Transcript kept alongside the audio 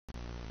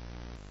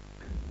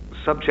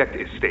Subject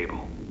is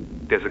stable.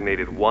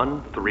 Designated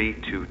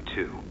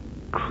 1322.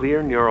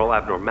 Clear neural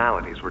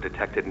abnormalities were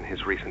detected in his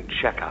recent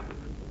checkup.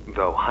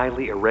 Though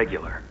highly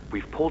irregular,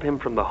 we've pulled him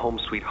from the home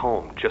sweet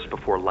home just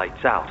before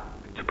lights out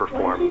to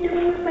perform... What is he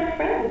doing with my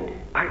friend?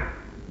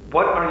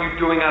 What are you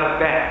doing out of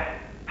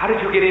bed? How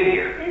did you get in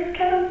here? Is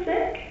Kevin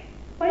sick?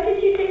 Why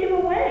did you take him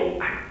away?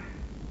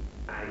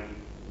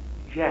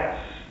 Yes.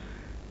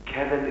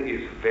 Kevin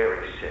is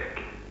very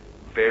sick.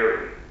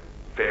 Very,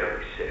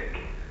 very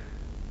sick.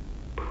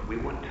 But we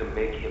want to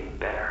make him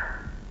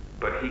better.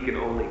 But he can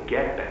only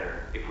get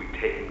better if we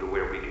take him to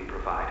where we can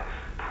provide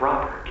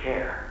proper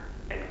care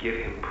and give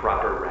him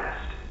proper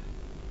rest.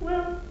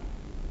 Well,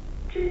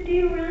 do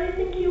you really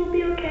think he will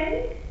be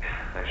okay?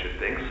 I should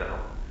think so.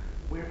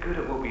 We're good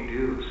at what we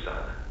do,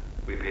 son.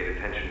 We paid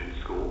attention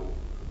in school,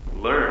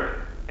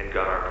 learned, and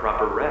got our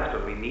proper rest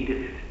when we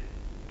needed it.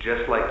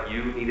 Just like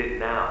you need it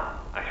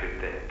now, I should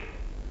think.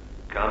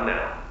 Come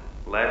now,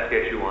 let's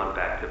get you on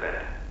back to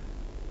bed.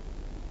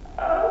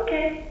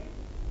 Okay.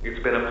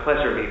 It's been a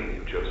pleasure meeting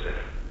you, Joseph.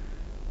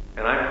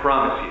 And I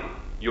promise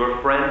you,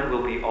 your friend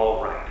will be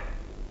all right.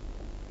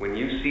 When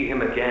you see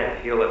him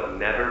again, he'll have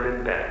never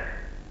been better.